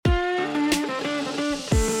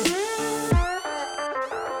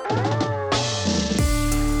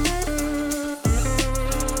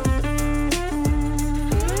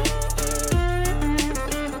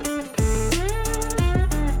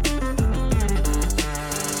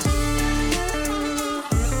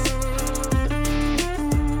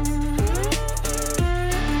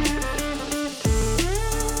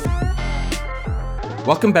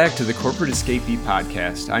Welcome back to the Corporate Escapee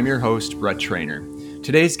podcast. I'm your host, Brett Trainer.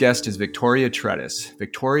 Today's guest is Victoria Tredis.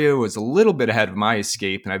 Victoria was a little bit ahead of my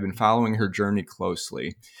escape, and I've been following her journey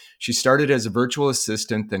closely. She started as a virtual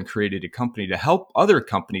assistant, then created a company to help other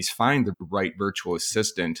companies find the right virtual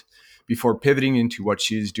assistant before pivoting into what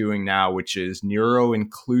she's doing now, which is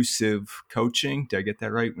neuro-inclusive coaching. Did I get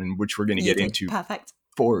that right? And which we're going to get into. Perfect.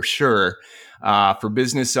 For sure, for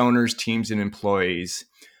business owners, teams, and employees.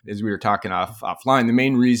 As we were talking offline, the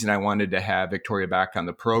main reason I wanted to have Victoria back on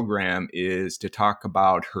the program is to talk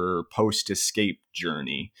about her post-escape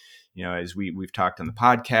journey. You know, as we've talked on the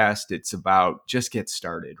podcast, it's about just get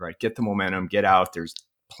started, right? Get the momentum, get out. There's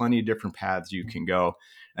plenty of different paths you can go,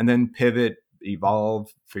 and then pivot, evolve,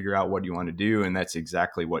 figure out what you want to do. And that's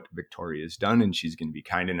exactly what Victoria has done. And she's going to be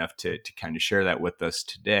kind enough to kind of share that with us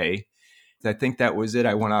today. I think that was it.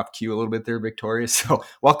 I went off cue a little bit there, Victoria. So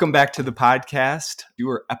welcome back to the podcast. You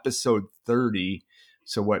were episode 30.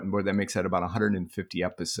 So what that makes that about 150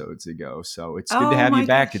 episodes ago. So it's good to have you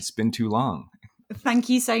back. It's been too long. Thank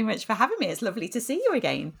you so much for having me. It's lovely to see you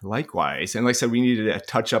again. Likewise. And like I said, we needed to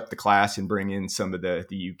touch up the class and bring in some of the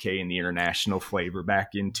UK and the international flavor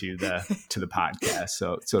back into to the podcast.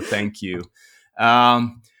 So thank you.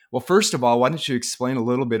 Well, first of all, why don't you explain a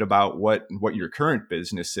little bit about what your current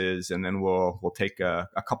business is, and then we'll take a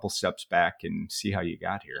couple steps back and see how you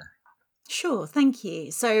got here. Sure, thank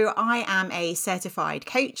you. So I am a certified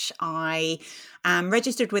coach. I am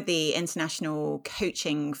registered with the International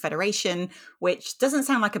Coaching Federation, which doesn't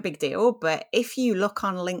sound like a big deal, but if you look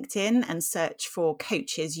on LinkedIn and search for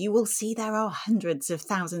coaches, you will see there are hundreds of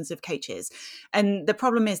thousands of coaches. And the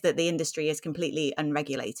problem is that the industry is completely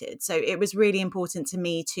unregulated. So it was really important to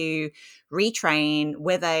me to retrain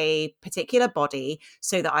with a particular body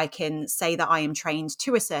so that I can say that I am trained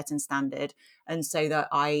to a certain standard, and so that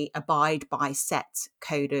I abide by set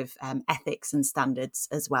code of ethics and standards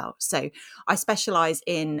as well. So I specialize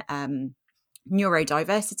in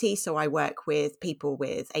neurodiversity. So I work with people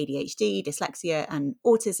with ADHD, dyslexia, and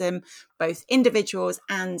autism, both individuals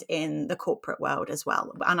and in the corporate world as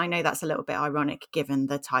well. And I know that's a little bit ironic given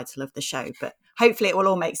the title of the show, but hopefully it will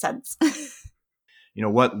all make sense. You know,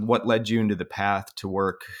 what led you into the path to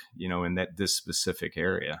work, you know, in this specific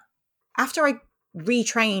area? After I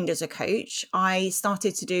retrained as a coach, I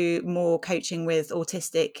started to do more coaching with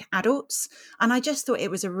autistic adults. And I just thought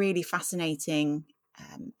it was a really fascinating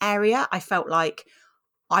area. I felt like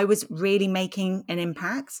I was really making an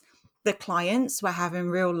impact. The clients were having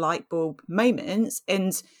real light bulb moments.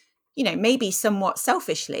 And, you know, maybe somewhat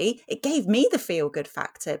selfishly, it gave me the feel good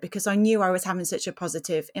factor because I knew I was having such a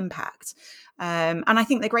positive impact. And I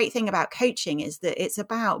think the great thing about coaching is that it's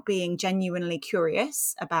about being genuinely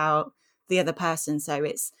curious about the other person. So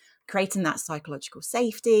it's creating that psychological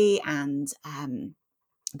safety and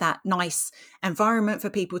that nice environment for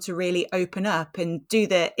people to really open up and do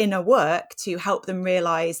the inner work to help them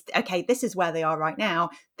realize, okay, this is where they are right now.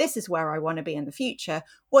 This is where I want to be in the future.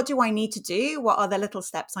 What do I need to do? What are the little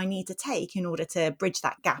steps I need to take in order to bridge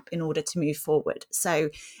that gap in order to move forward? So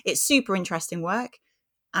it's super interesting work.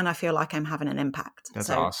 And I feel like I'm having an impact. That's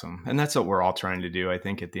awesome. And that's what we're all trying to do, I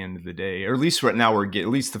think, at the end of the day. Or at least right now, at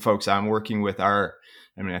least the folks I'm working with are,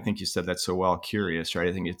 I mean, I think you said that so well, curious, right?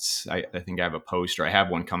 I think I think I have a post, or I have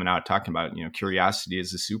one coming out talking about, you know, curiosity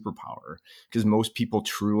is a superpower, because most people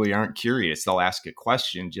truly aren't curious. They'll ask a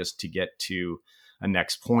question just to get to a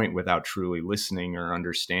next point without truly listening or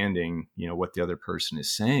understanding, you know, what the other person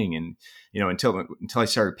is saying. And, you know, until I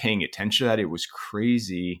started paying attention to that, it was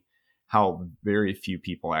crazy how very few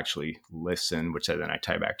people actually listen, which then I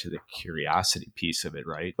tie back to the curiosity piece of it,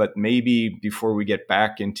 right? But maybe before we get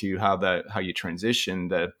back into how you transition,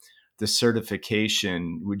 the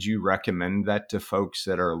certification, would you recommend that to folks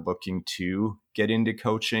that are looking to get into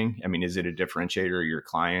coaching? I mean, is it a differentiator? Are your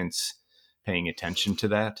clients paying attention to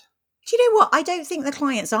that? Do you know what? I don't think the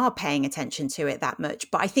clients are paying attention to it that much,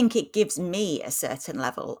 but I think it gives me a certain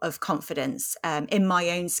level of confidence in my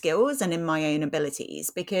own skills and in my own abilities,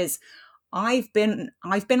 because I've been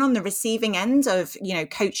on the receiving end of, you know,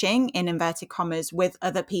 coaching in inverted commas with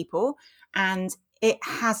other people, and it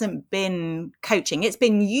hasn't been coaching. It's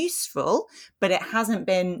been useful, but it hasn't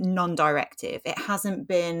been non-directive. It hasn't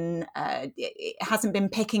been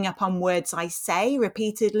picking up on words I say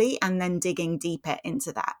repeatedly and then digging deeper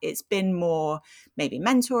into that. It's been more maybe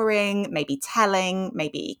mentoring, maybe telling,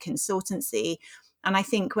 maybe consultancy. And I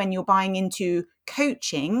think when you're buying into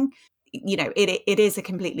coaching, you know, it is a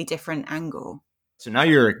completely different angle. So now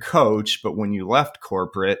you're a coach, but when you left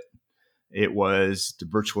corporate, it was the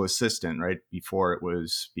virtual assistant, right? Before it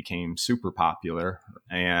became super popular.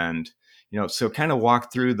 And, you know, so kind of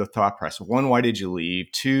walk through the thought process. One, why did you leave?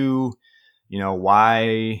 Two,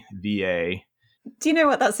 why VA? Do you know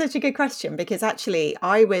what? That's such a good question, because actually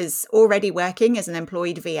I was already working as an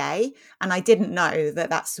employed VA and I didn't know that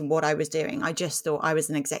that's what I was doing. I just thought I was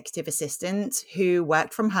an executive assistant who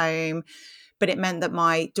worked from home, but it meant that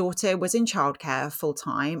my daughter was in childcare full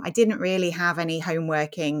time. I didn't really have any home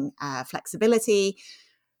working flexibility.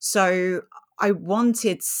 So I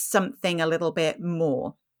wanted something a little bit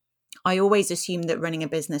more. I always assumed that running a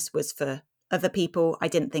business was for other people. I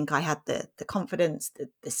didn't think I had the confidence,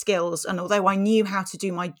 the skills. And although I knew how to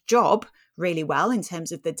do my job really well in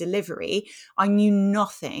terms of the delivery, I knew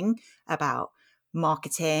nothing about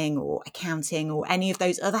marketing or accounting or any of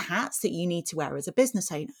those other hats that you need to wear as a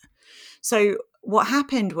business owner. So what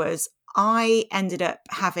happened was I ended up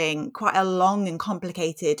having quite a long and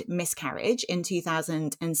complicated miscarriage in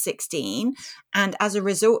 2016. And as a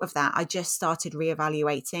result of that, I just started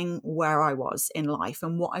reevaluating where I was in life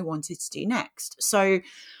and what I wanted to do next. So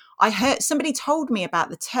I heard somebody told me about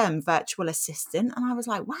the term virtual assistant, and I was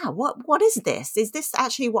like, wow, what is this? Is this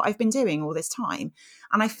actually what I've been doing all this time?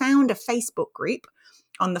 And I found a Facebook group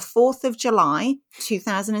on the 4th of July,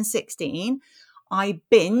 2016. I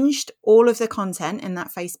binged all of the content in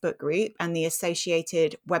that Facebook group and the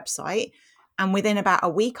associated website. And within about a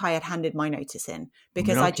week, I had handed my notice in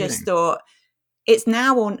because No I just kidding. thought it's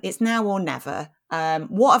now or never.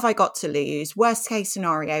 What have I got to lose? Worst case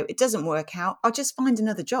scenario, it doesn't work out. I'll just find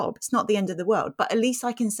another job. It's not the end of the world, but at least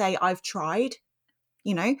I can say I've tried,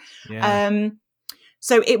 you know? Yeah.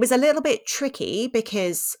 So it was a little bit tricky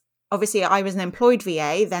because obviously I was an employed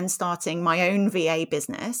VA, then starting my own VA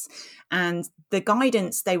business. And the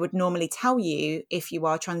guidance they would normally tell you if you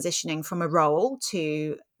are transitioning from a role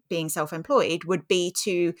to being self-employed would be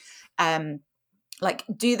to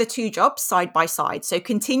do the two jobs side by side. So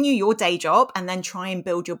continue your day job and then try and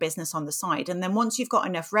build your business on the side. And then once you've got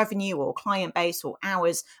enough revenue or client base or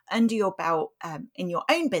hours under your belt in your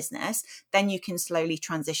own business, then you can slowly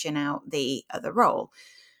transition out the other role.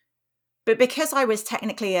 But because I was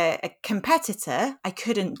technically a competitor, I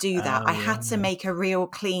couldn't do that. Oh, I yeah. had to make a real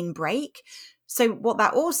clean break. So what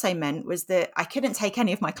that also meant was that I couldn't take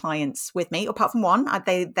any of my clients with me, apart from one.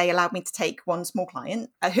 They allowed me to take one small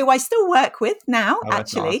client who I still work with now, Oh,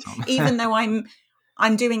 that's actually, awesome. even though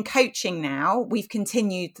I'm doing coaching now. We've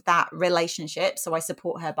continued that relationship. So I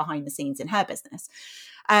support her behind the scenes in her business.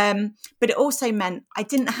 But it also meant I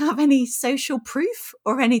didn't have any social proof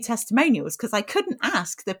or any testimonials because I couldn't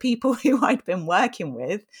ask the people who I'd been working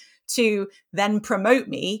with to then promote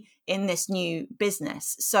me in this new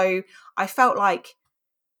business. So I felt like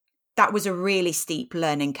that was a really steep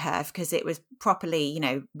learning curve because it was properly,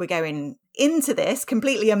 we're going into this,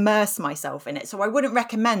 completely immerse myself in it. So I wouldn't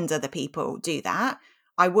recommend other people do that.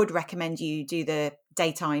 I would recommend you do the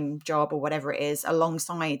daytime job or whatever it is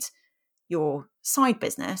alongside your side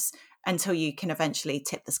business until you can eventually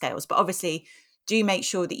tip the scales. But obviously, do make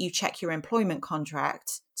sure that you check your employment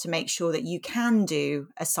contract to make sure that you can do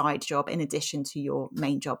a side job in addition to your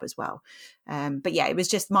main job as well. But yeah, it was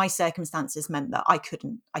just my circumstances meant that I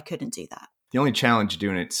couldn't do that. The only challenge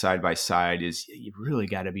doing it side by side is you really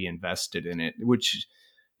got to be invested in it, which,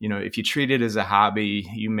 if you treat it as a hobby,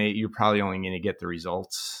 you're probably only going to get the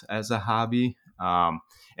results as a hobby. And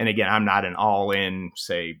again, I'm not an all in,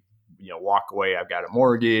 say, walk away, I've got a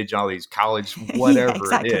mortgage, all these college, whatever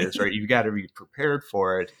exactly. it is, right? You've got to be prepared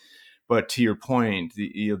for it. But to your point,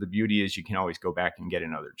 the beauty is you can always go back and get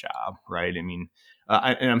another job, right? I mean,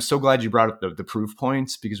 and I'm so glad you brought up the proof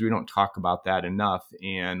points because we don't talk about that enough.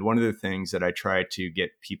 And one of the things that I try to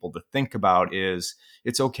get people to think about is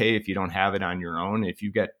it's okay if you don't have it on your own. If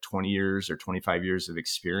you've got 20 years or 25 years of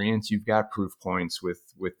experience, you've got proof points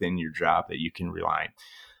within your job that you can rely on.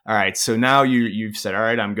 All right. So now you've said, all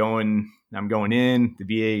right, I'm going in the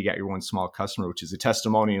VA, you got your one small customer, which is a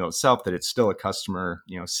testimonial itself that it's still a customer,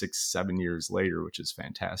 6-7 years later, which is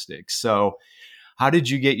fantastic. So how did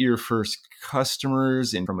you get your first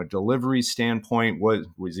customers? And from a delivery standpoint,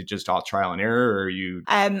 was it just all trial and error or you?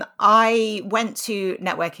 I went to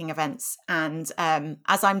networking events and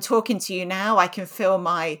as I'm talking to you now, I can feel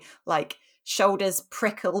my shoulders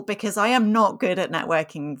prickle because I am not good at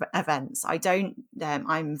networking events.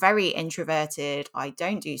 I'm very introverted. I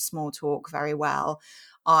don't do small talk very well.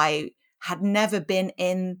 I had never been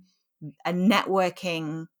in a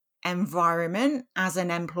networking environment as an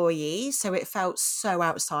employee. So it felt so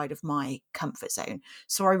outside of my comfort zone.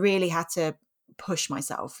 So I really had to push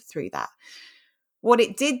myself through that. What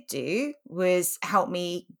it did do was help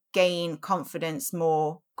me gain confidence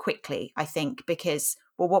more quickly, I think, because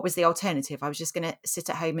what was the alternative? I was just going to sit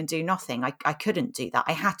at home and do nothing. I couldn't do that.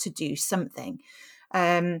 I had to do something.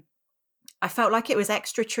 I felt like it was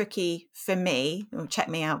extra tricky for me. Oh, check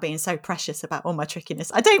me out being so precious about all my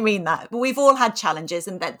trickiness. I don't mean that, but we've all had challenges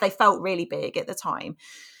and that they felt really big at the time.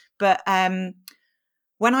 But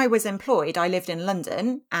when I was employed, I lived in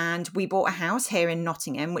London and we bought a house here in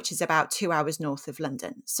Nottingham, which is about 2 hours north of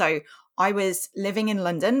London. So I was living in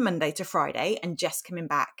London Monday to Friday and just coming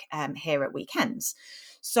back here at weekends.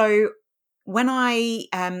 So when I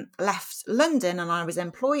left London and I was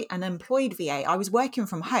an employed VA, I was working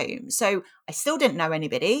from home. So I still didn't know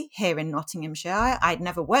anybody here in Nottinghamshire. I'd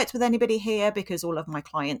never worked with anybody here because all of my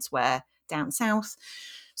clients were down south.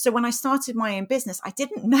 So when I started my own business, I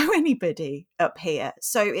didn't know anybody up here.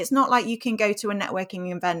 So it's not like you can go to a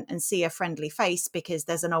networking event and see a friendly face because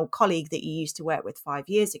there's an old colleague that you used to work with 5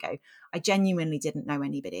 years ago. I genuinely didn't know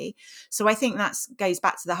anybody. So I think that goes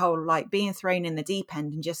back to the whole like being thrown in the deep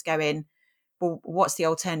end and just going, well, what's the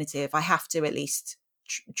alternative? I have to at least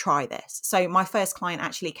try this. So my first client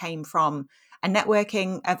actually came from a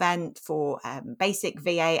networking event for basic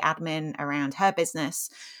VA admin around her business.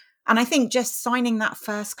 And I think just signing that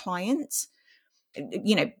first client,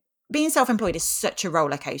 being self-employed is such a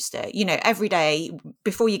roller coaster. Every day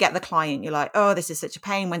before you get the client, you're like, oh, this is such a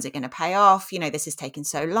pain. When's it going to pay off? This is taking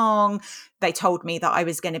so long. They told me that I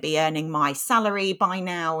was going to be earning my salary by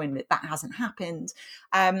now, and that hasn't happened.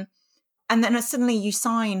 And then suddenly you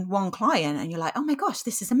sign one client and you're like, oh my gosh,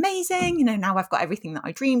 this is amazing. Now I've got everything that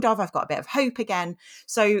I dreamed of. I've got a bit of hope again.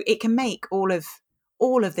 So it can make all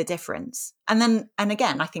of the difference. And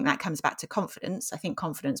again, I think that comes back to confidence. I think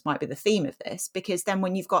confidence might be the theme of this, because then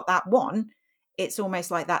when you've got that one, it's almost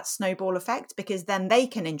like that snowball effect, because then they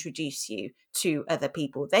can introduce you to other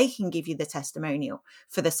people. They can give you the testimonial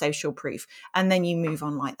for the social proof. And then you move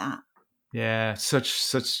on like that. Yeah, it's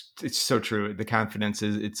so true. The confidence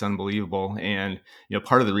it's unbelievable. And,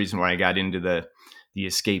 part of the reason why I got into the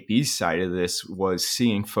escapee side of this was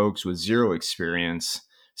seeing folks with zero experience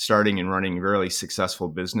starting and running really successful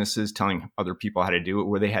businesses, telling other people how to do it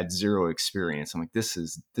where they had zero experience. I'm like, this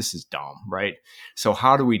is dumb, right? So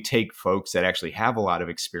how do we take folks that actually have a lot of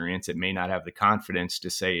experience that may not have the confidence to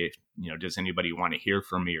say, does anybody want to hear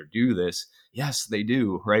from me or do this? Yes, they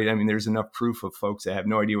do, right? I mean, there's enough proof of folks that have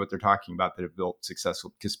no idea what they're talking about that have built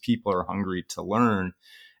successful, because people are hungry to learn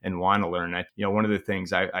and want to learn. One of the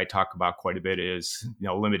things I talk about quite a bit is,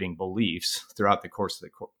 limiting beliefs throughout the course of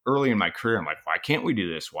early in my career. I'm like, why can't we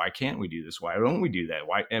do this? Why can't we do this? Why don't we do that?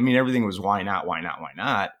 Why? I mean, everything was why not, why not, why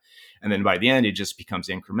not? And then by the end, it just becomes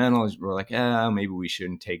incremental. We're like, maybe we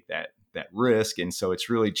shouldn't take that risk. And so it's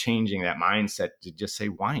really changing that mindset to just say,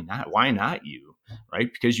 why not? Why not you? Right?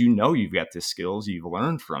 Because you've got the skills, you've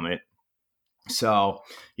learned from it. So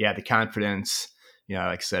yeah, the confidence,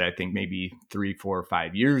 like I said, I think maybe 3, 4,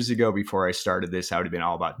 5 years ago before I started this, I would have been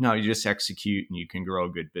all about, no, you just execute and you can grow a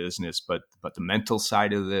good business. But the mental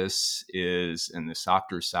side of this and the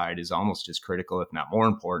softer side is almost as critical, if not more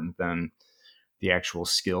important than the actual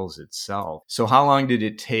skills itself. So how long did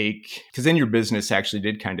it take? Because then your business actually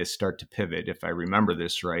did kind of start to pivot, if I remember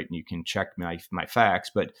this right, and you can check my facts,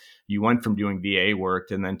 but you went from doing VA work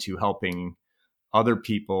and then to helping other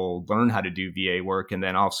people learn how to do VA work, and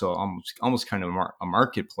then also almost kind of a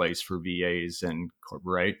marketplace for VAs and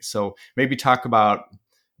right. So maybe talk about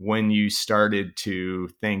when you started to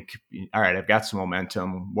think, all right, I've got some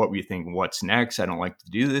momentum. What were you thinking? What's next? I don't like to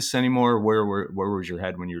do this anymore. Where was your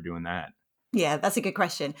head when you were doing that? Yeah, that's a good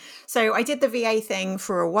question. So I did the VA thing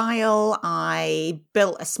for a while. I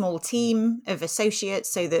built a small team of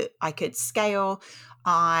associates so that I could scale.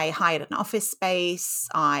 I hired an office space.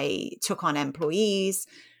 I took on employees.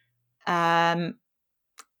 And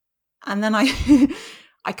then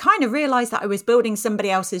I kind of realized that I was building somebody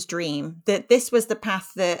else's dream, that this was the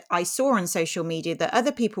path that I saw on social media that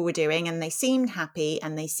other people were doing, and they seemed happy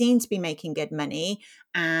and they seemed to be making good money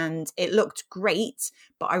and it looked great,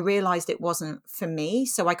 but I realized it wasn't for me.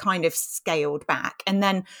 So I kind of scaled back. And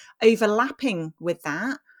then overlapping with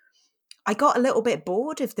that, I got a little bit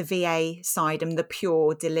bored of the VA side and the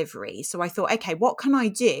pure delivery. So I thought, okay, what can I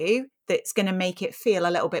do that's going to make it feel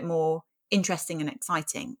a little bit more interesting and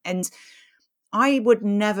exciting? And I would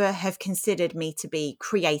never have considered me to be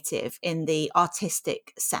creative in the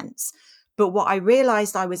artistic sense. But what I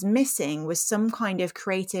realized I was missing was some kind of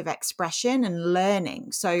creative expression and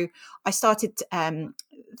learning. So I started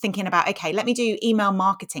thinking about, okay, let me do email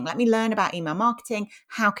marketing. Let me learn about email marketing.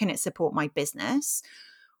 How can it support my business?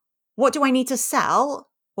 What do I need to sell,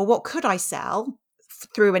 or what could I sell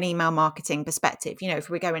through an email marketing perspective? If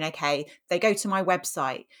we're going, okay, they go to my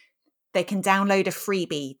website, they can download a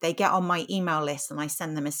freebie, they get on my email list, and I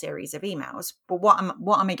send them a series of emails. But what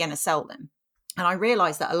am I going to sell them? And I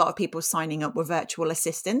realized that a lot of people signing up were virtual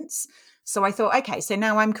assistants. So I thought, okay, so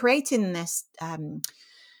now I'm creating this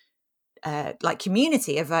like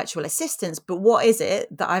community of virtual assistants, but what is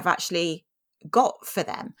it that I've actually got for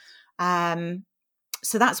them?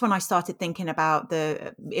 So that's when I started thinking about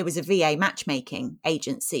it was a VA matchmaking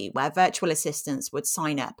agency where virtual assistants would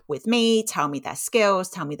sign up with me, tell me their skills,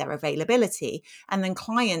 tell me their availability. And then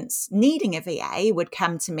clients needing a VA would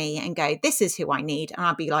come to me and go, this is who I need. And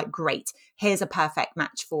I'd be like, great, here's a perfect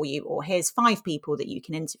match for you, or here's 5 people that you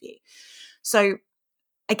can interview. So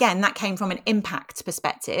again, that came from an impact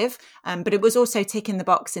perspective, but it was also ticking the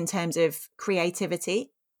box in terms of creativity.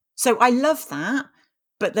 So I love that,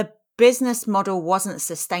 but the business model wasn't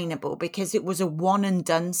sustainable because it was a one and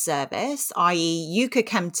done service, i.e. you could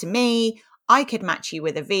come to me, I could match you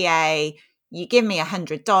with a VA, you give me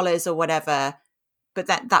 $100 or whatever, but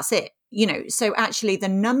that's it. So actually the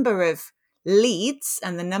number of leads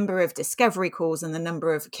and the number of discovery calls and the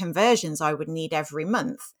number of conversions I would need every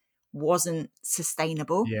month wasn't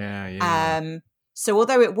sustainable. So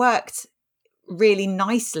although it worked really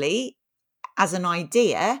nicely as an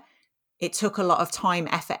idea, it took a lot of time,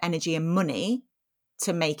 effort, energy, and money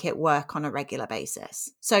to make it work on a regular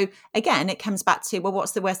basis. So again, it comes back to, well,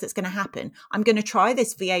 what's the worst that's going to happen? I'm going to try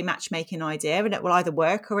this VA matchmaking idea and it will either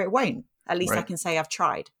work or it won't. At least I can say I've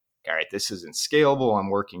tried. All right, this isn't scalable.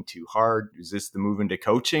 I'm working too hard. Is this the move into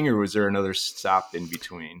coaching, or was there another stop in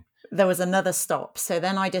between? There was another stop. So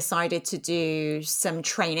then I decided to do some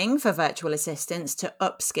training for virtual assistants to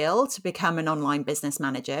upskill to become an online business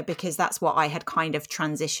manager, because that's what I had kind of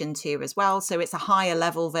transitioned to as well. So it's a higher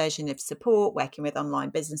level version of support, working with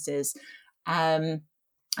online businesses. And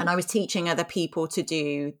I was teaching other people to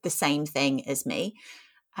do the same thing as me.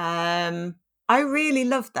 I really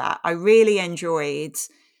loved that. I really enjoyed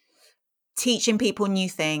teaching people new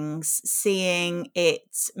things, seeing it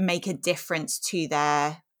make a difference to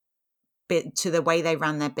the way they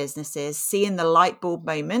ran their businesses, seeing the light bulb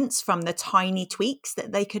moments from the tiny tweaks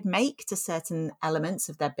that they could make to certain elements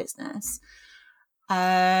of their business.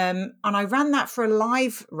 And I ran that for a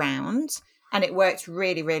live round and it worked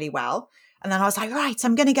really, really well. And then I was like, right,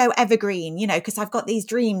 I'm going to go evergreen, because I've got these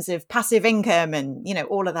dreams of passive income and,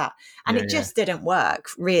 all of that. And it just didn't work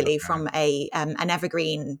really from an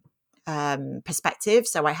evergreen perspective.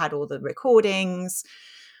 So I had all the recordings,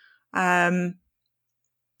 and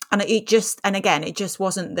it just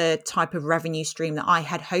wasn't the type of revenue stream that I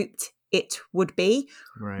had hoped it would be,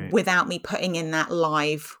 without me putting in that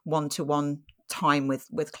live one-to-one time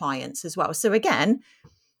with clients as well. So again,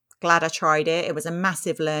 glad I tried it. It was a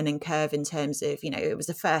massive learning curve in terms of, it was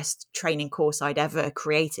the first training course I'd ever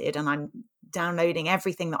created, and I'm downloading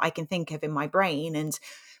everything that I can think of in my brain and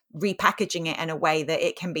repackaging it in a way that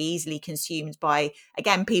it can be easily consumed by,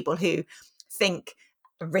 again, people who think,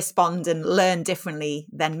 respond and learn differently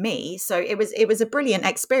than me. So it was a brilliant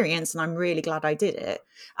experience, and I'm really glad I did it.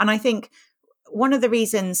 And I think one of the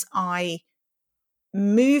reasons I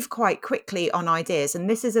move quite quickly on ideas, and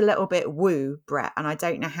this is a little bit woo, Brett, and I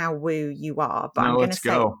don't know how woo you are, but I'm going to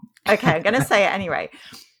say, okay, I'm going to say it anyway.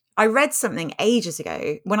 I read something ages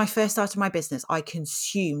ago. When I first started my business, I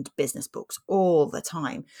consumed business books all the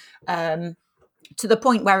time, to the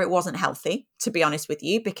point where it wasn't healthy, to be honest with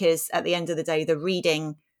you, because at the end of the day, the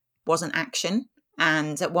reading wasn't action.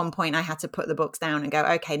 And at one point I had to put the books down and go,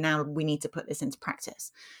 okay, now we need to put this into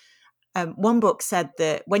practice. One book said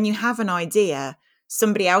that when you have an idea,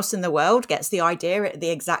 somebody else in the world gets the idea at the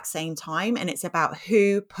exact same time. And it's about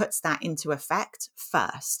who puts that into effect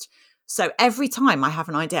first. So every time I have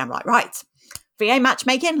an idea, I'm like, right, VA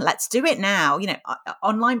matchmaking, let's do it now.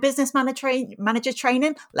 Online business manager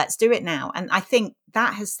training, let's do it now. And I think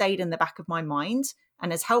that has stayed in the back of my mind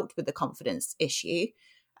and has helped with the confidence issue,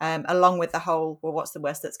 along with the whole, well, what's the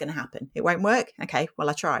worst that's going to happen? It won't work. Okay, well,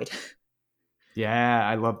 I tried.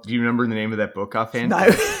 Yeah, do you remember the name of that book offhand? No,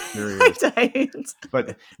 I don't.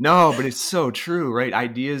 But it's so true, right?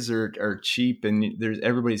 Ideas are cheap, and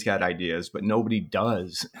everybody's got ideas, but nobody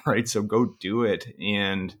does, right? So go do it.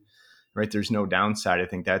 And right, there's no downside. I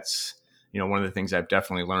think that's, one of the things I've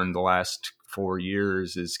definitely learned the last 4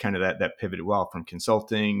 years is kind of that pivoted well from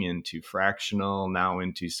consulting into fractional, now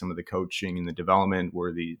into some of the coaching and the development.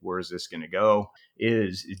 Where is this going to go?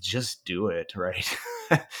 Is just do it, right?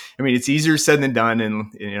 I mean, it's easier said than done.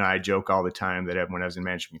 And I joke all the time that when I was in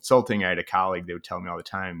management consulting, I had a colleague, they would tell me all the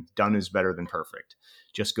time, done is better than perfect.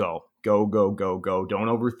 Just go. Don't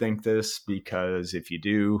overthink this, because if you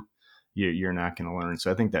do, you're not going to learn.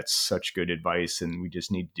 So I think that's such good advice, and we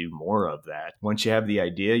just need to do more of that. Once you have the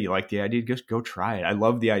idea, you like the idea, just go try it. I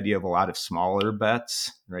love the idea of a lot of smaller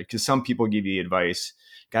bets, right? Because some people give you advice,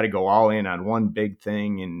 got to go all in on one big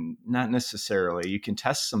thing, and not necessarily. You can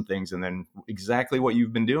test some things, and then exactly what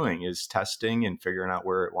you've been doing is testing and figuring out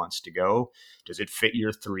where it wants to go. Does it fit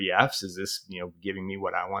your 3Fs? Is this, giving me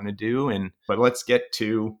what I want to do? But let's get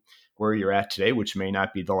to where you're at today, which may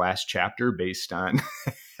not be the last chapter based on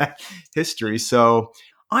history. So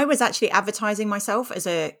I was actually advertising myself as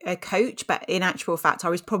a coach, but in actual fact, I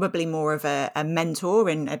was probably more of a mentor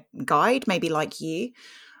and a guide, maybe like you.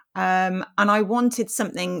 And I wanted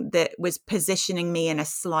something that was positioning me in a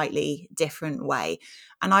slightly different way.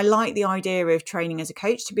 And I like the idea of training as a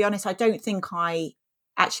coach. To be honest, I don't think I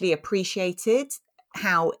actually appreciated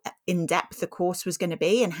how in-depth the course was going to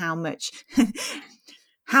be and how much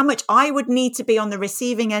I would need to be on the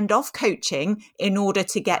receiving end of coaching in order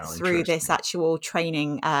to get through this actual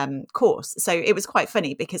training course. So it was quite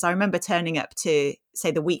funny because I remember turning up to,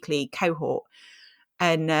 say, the weekly cohort,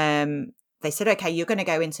 and they said, okay, you're going to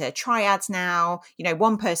go into triads now.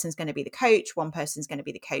 One person's going to be the coach, one person's going to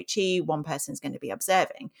be the coachee, one person's going to be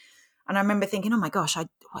observing. And I remember thinking, oh my gosh,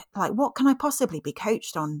 what can I possibly be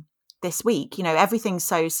coached on this week? Everything's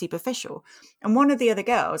so superficial. And one of the other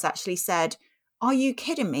girls actually said, are you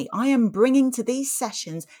kidding me? I am bringing to these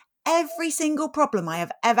sessions every single problem I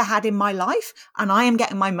have ever had in my life, and I am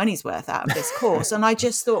getting my money's worth out of this course. And I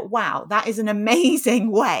just thought, wow, that is an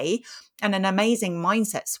amazing way and an amazing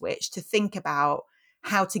mindset switch to think about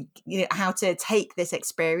how to take this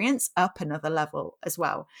experience up another level as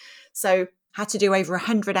well. So had to do over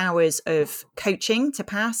 100 hours of coaching to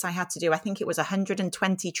pass. I think it was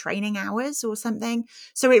 120 training hours or something.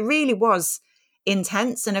 So it really was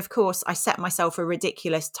intense. And of course, I set myself a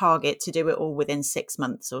ridiculous target to do it all within 6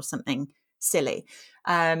 months or something silly.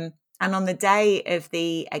 And on the day of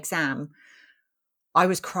the exam, I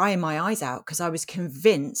was crying my eyes out because I was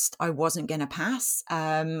convinced I wasn't going to pass.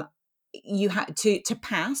 You had to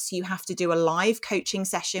pass, you have to do a live coaching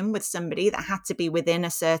session with somebody that had to be within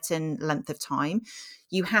a certain length of time.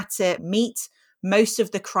 You had to meet most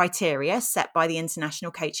of the criteria set by the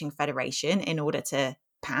International Coaching Federation in order to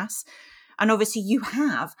pass. And obviously you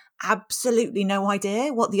have absolutely no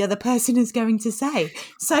idea what the other person is going to say.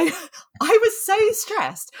 So I was so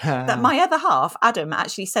stressed that my other half, Adam,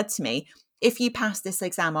 actually said to me, if you pass this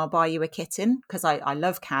exam, I'll buy you a kitten, because I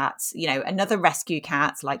love cats, another rescue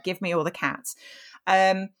cat, like give me all the cats.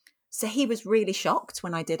 So he was really shocked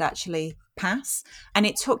when I did actually pass. And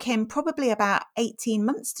it took him probably about 18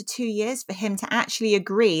 months to 2 years for him to actually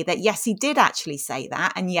agree that, yes, he did actually say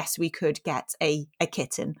that. And yes, we could get a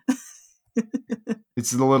kitten.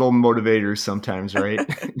 It's the little motivators sometimes, right?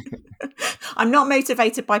 I'm not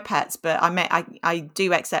motivated by pets, but I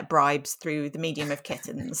do accept bribes through the medium of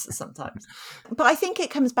kittens sometimes. But I think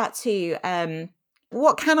it comes back to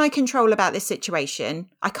what can I control about this situation?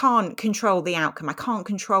 I can't control the outcome. I can't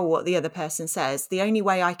control what the other person says. The only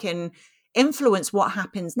way I can influence what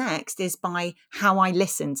happens next is by how I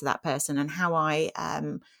listen to that person and how I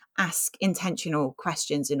ask intentional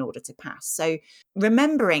questions in order to pass. So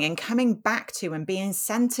remembering and coming back to and being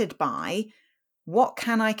centered by what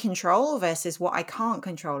can I control versus what I can't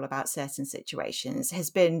control about certain situations has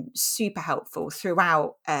been super helpful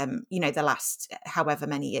throughout, the last however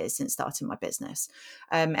many years since starting my business.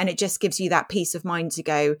 And it just gives you that peace of mind to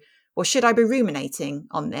go, well, should I be ruminating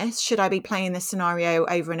on this? Should I be playing this scenario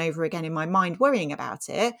over and over again in my mind, worrying about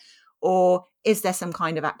it? Or is there some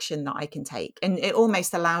kind of action that I can take? And it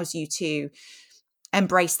almost allows you to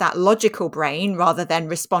embrace that logical brain rather than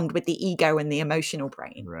respond with the ego and the emotional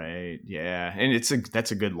brain. Right. Yeah. And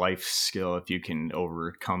that's a good life skill if you can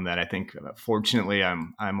overcome that. I think fortunately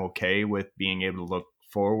I'm okay with being able to look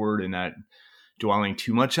forward and not dwelling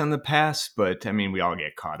too much on the past, but I mean, we all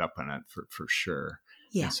get caught up on it for sure.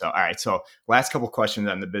 Yeah. And so, all right. So last couple of questions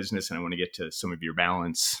on the business, and I want to get to some of your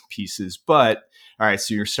balance pieces, but all right.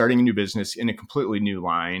 So you're starting a new business in a completely new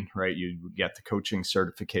line, right? You get the coaching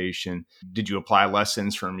certification. Did you apply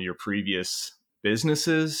lessons from your previous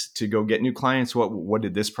businesses to go get new clients? What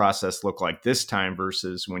did this process look like this time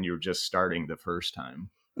versus when you were just starting the first time?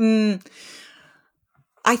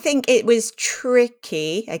 I think it was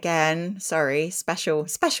tricky again. Sorry, special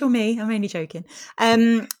me. I'm only joking.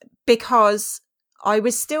 Because I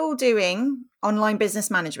was still doing online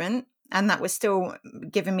business management, and that was still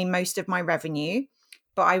giving me most of my revenue,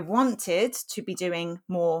 but I wanted to be doing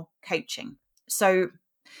more coaching. So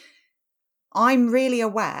I'm really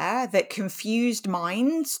aware that confused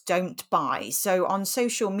minds don't buy. So on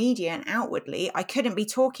social media and outwardly, I couldn't be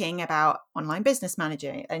talking about online business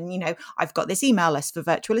manager. And, I've got this email list for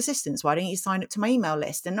virtual assistants. Why don't you sign up to my email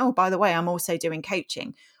list? And oh, by the way, I'm also doing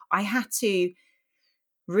coaching. I had to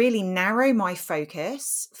really narrow my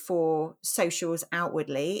focus for socials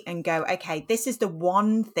outwardly and go, okay, this is the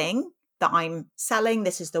one thing that I'm selling.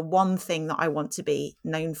 This is the one thing that I want to be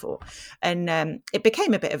known for. And it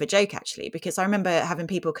became a bit of a joke, actually, because I remember having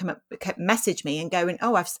people message me and going,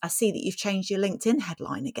 oh, I see that you've changed your LinkedIn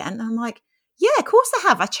headline again. And I'm like, yeah, of course I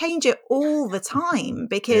have. I change it all the time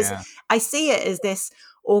because I see it as this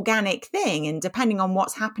organic thing. And depending on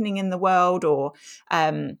what's happening in the world, or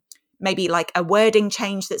maybe like a wording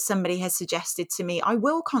change that somebody has suggested to me, I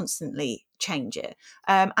will constantly change it.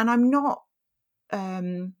 And I'm not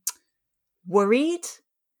worried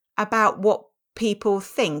about what people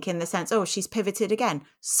think, in the sense, oh, she's pivoted again.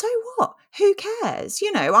 So what? Who cares?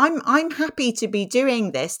 I'm happy to be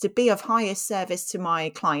doing this, to be of highest service to my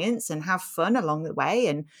clients and have fun along the way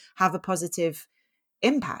and have a positive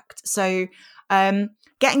impact. So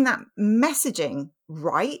getting that messaging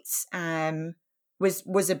right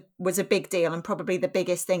was a big deal, and probably the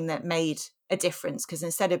biggest thing that made a difference, because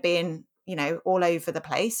instead of being all over the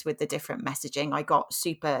place with the different messaging, I got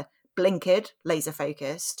super blinkered, laser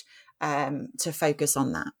focused to focus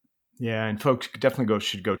on that. Yeah, and folks definitely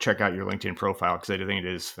should go check out your LinkedIn profile, because I think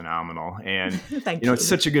it is phenomenal. And Thank you. It's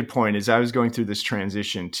such a good point. As I was going through this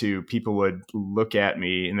transition too, people would look at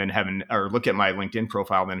me and then look at my LinkedIn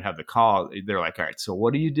profile and then have the call. They're like, all right, so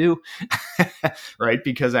what do you do? Right?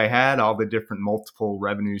 Because I had all the different multiple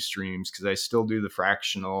revenue streams, because I still do the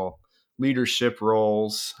fractional leadership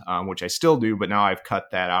roles, which I still do, but now I've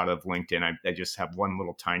cut that out of LinkedIn. I just have one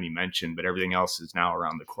little tiny mention, but everything else is now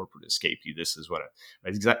around the corporate escape you. This is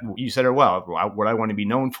exactly you said it well, what I want to be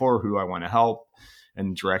known for, who I want to help,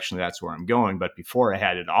 and directionally that's where I'm going. But before, I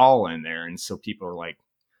had it all in there. And so people are like,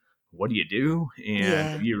 what do you do?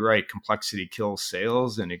 And you're right, complexity kills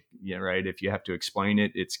sales. And if you have to explain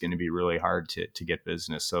it, it's going to be really hard to get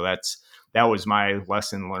business. So that was my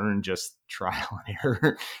lesson learned, just trial and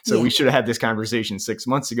error. So we should have had this conversation 6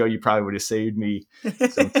 months ago. You probably would have saved me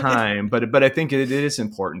some time. But I think it is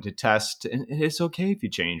important to test, and it's okay if you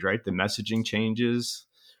change, right? The messaging changes,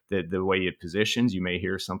 the way it positions, you may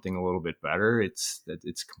hear something a little bit better. It's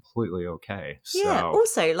completely okay. Yeah.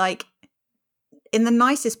 Also, like, in the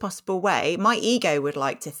nicest possible way, my ego would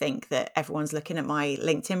like to think that everyone's looking at my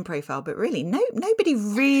LinkedIn profile, but really, nobody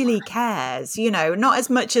really cares, not as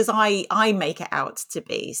much as I make it out to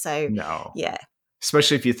be. So, no. Yeah.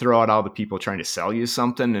 Especially if you throw out all the people trying to sell you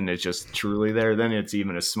something and it's just truly there, then it's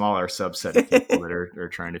even a smaller subset of people that are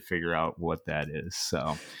trying to figure out what that is.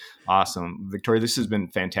 So awesome. Victoria, this has been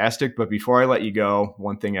fantastic. But before I let you go,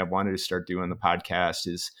 one thing I wanted to start doing the podcast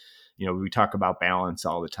is, we talk about balance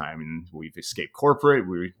all the time, and we've escaped corporate.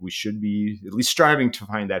 We should be at least striving to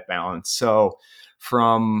find that balance. So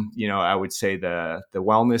from, I would say the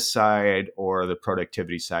wellness side or the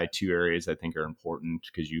productivity side, two areas I think are important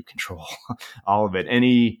because you control all of it.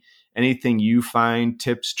 Anything you find,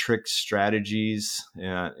 tips, tricks, strategies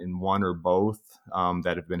in one or both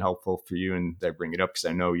that have been helpful for you? And I bring it up because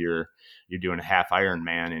I know you're doing a half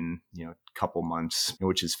Ironman in a couple months,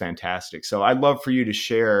 which is fantastic. So I'd love for you to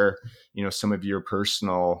share some of your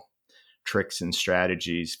personal tricks and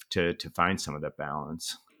strategies to find some of that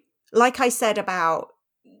balance. Like I said about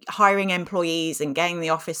hiring employees and getting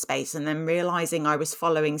the office space and then realizing I was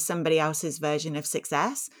following somebody else's version of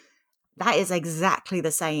success, that is exactly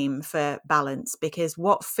the same for balance, because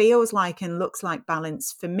what feels like and looks like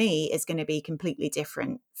balance for me is going to be completely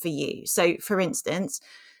different for you. So for instance,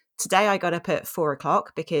 today I got up at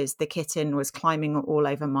 4:00 because the kitten was climbing all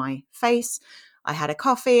over my face. I had a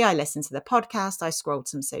coffee, I listened to the podcast, I scrolled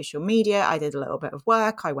some social media, I did a little bit of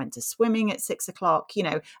work, I went to swimming at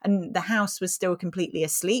 6:00, and the house was still completely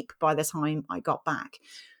asleep by the time I got back.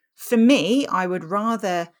 For me, I would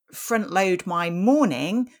rather front load my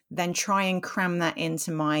morning than try and cram that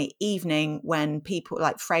into my evening when people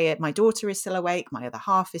like Freya, my daughter, is still awake, my other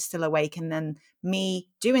half is still awake. And then me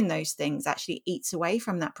doing those things actually eats away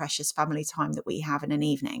from that precious family time that we have in an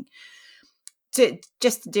evening. To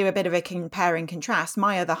do a bit of a compare and contrast,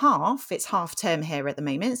 my other half, it's half term here at the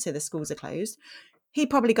moment, so the schools are closed. He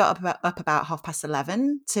probably got up about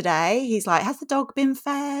 11:30 today. He's like, has the dog been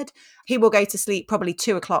fed? He will go to sleep probably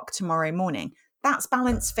 2:00 tomorrow morning. That's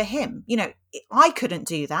balance for him. I couldn't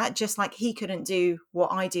do that, just like he couldn't do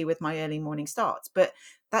what I do with my early morning starts. But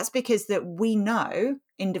that's because that we know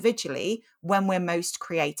individually when we're most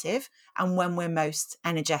creative and when we're most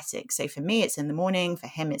energetic. So for me, it's in the morning. For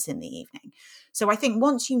him, it's in the evening. So I think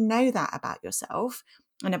once you know that about yourself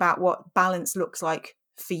and about what balance looks like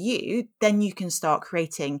for you, then you can start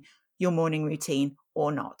creating your morning routine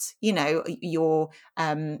or not, your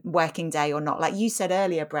working day or not. Like you said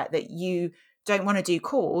earlier, Brett, that you don't want to do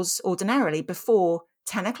calls ordinarily before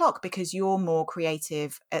 10 o'clock because you're more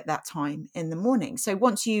creative at that time in the morning. So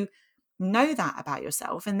once you know that about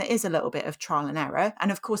yourself, and there is a little bit of trial and error,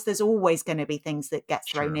 and of course there's always going to be things that get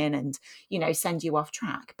thrown in and send you off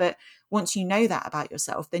track, but once you know that about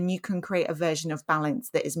yourself, then you can create a version of balance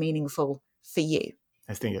that is meaningful for you.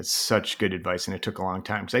 I think it's such good advice, and it took a long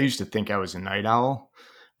time because I used to think I was a night owl,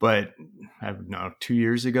 but I don't know, 2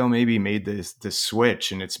 years ago maybe made this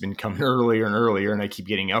switch, and it's been coming earlier and earlier, and I keep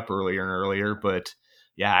getting up earlier and earlier. But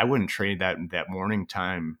yeah, I wouldn't trade that morning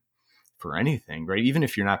time for anything, right? Even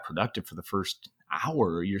if you're not productive for the first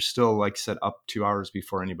hour, you're still, like I said, up 2 hours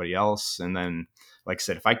before anybody else. And then, like I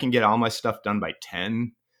said, if I can get all my stuff done by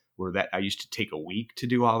 10, where that I used to take a week to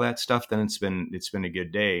do all that stuff, then it's been a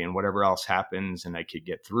good day. And whatever else happens and I could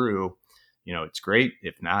get through, it's great.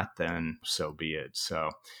 If not, then so be it.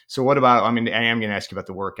 So what about, I am going to ask you about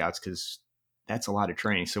the workouts because that's a lot of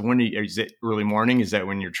training. So is it early morning? Is that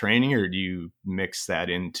when you're training, or do you mix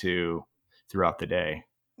that into throughout the day?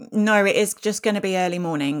 No, it is just going to be early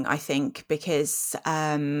morning, I think, because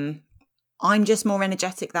I'm just more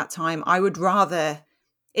energetic that time. I would rather.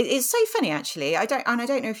 It's so funny, actually. I don't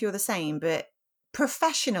know if you're the same, but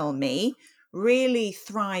professional me really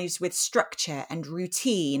thrives with structure and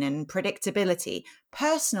routine and predictability.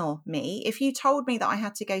 Personal me, if you told me that I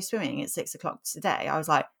had to go swimming at 6 o'clock today, I was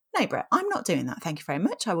like, no, Brett, I'm not doing that. Thank you very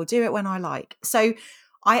much. I will do it when I like. So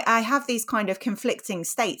I have these kind of conflicting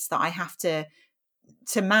states that I have to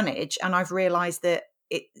manage. And I've realized that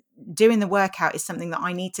doing the workout is something that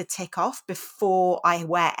I need to tick off before I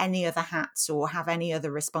wear any other hats or have any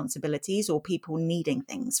other responsibilities or people needing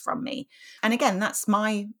things from me. And again, that's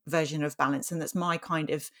my version of balance, and that's my kind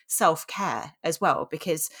of self-care as well,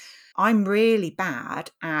 because I'm really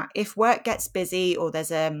bad at, if work gets busy or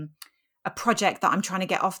there's a project that I'm trying to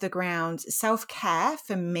get off the ground, self-care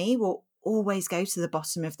for me will always go to the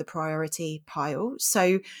bottom of the priority pile.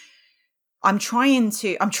 So I'm trying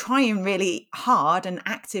really hard and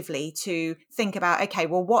actively to think about, okay,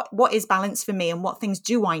 well, what is balance for me, and what things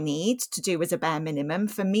do I need to do as a bare minimum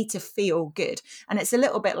for me to feel good? And it's a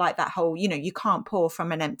little bit like that whole, you can't pour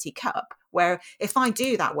from an empty cup, where if I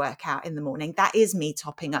do that workout in the morning, that is me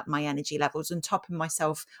topping up my energy levels and topping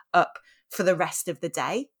myself up for the rest of the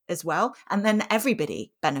day as well. And then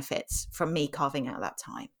everybody benefits from me carving out that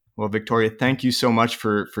time. Well, Victoria, thank you so much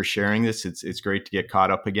for sharing this. It's great to get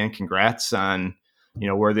caught up again. Congrats on,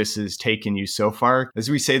 where this has taken you so far. As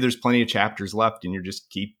we say, there's plenty of chapters left, and you just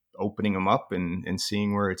keep opening them up and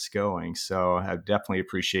seeing where it's going. So I definitely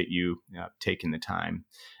appreciate you taking the time.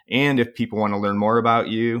 And if people want to learn more about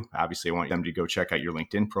you, obviously I want them to go check out your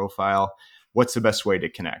LinkedIn profile. What's the best way to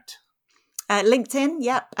connect? LinkedIn,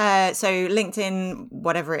 yep. So LinkedIn,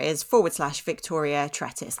 whatever it is, /Victoria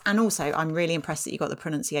Tretis. And also, I'm really impressed that you got the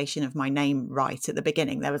pronunciation of my name right at the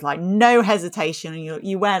beginning. There was like no hesitation. And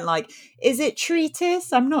you weren't like, is it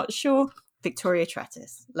Tretis? I'm not sure. Victoria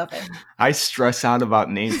Tretis. Love it. I stress out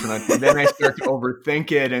about name pronunciation. Then I start to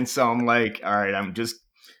overthink it. And so I'm like, all right, I'm just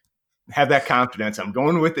have that confidence. I'm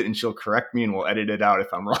going with it, and she'll correct me and we'll edit it out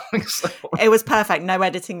if I'm wrong. So. It was perfect. No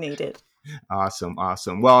editing needed. Awesome.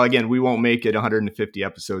 Well, again, we won't make it 150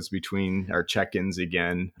 episodes between our check-ins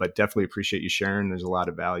again, but definitely appreciate you sharing. There's a lot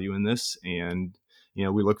of value in this, and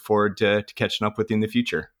we look forward to catching up with you in the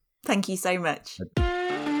future. Thank you so much.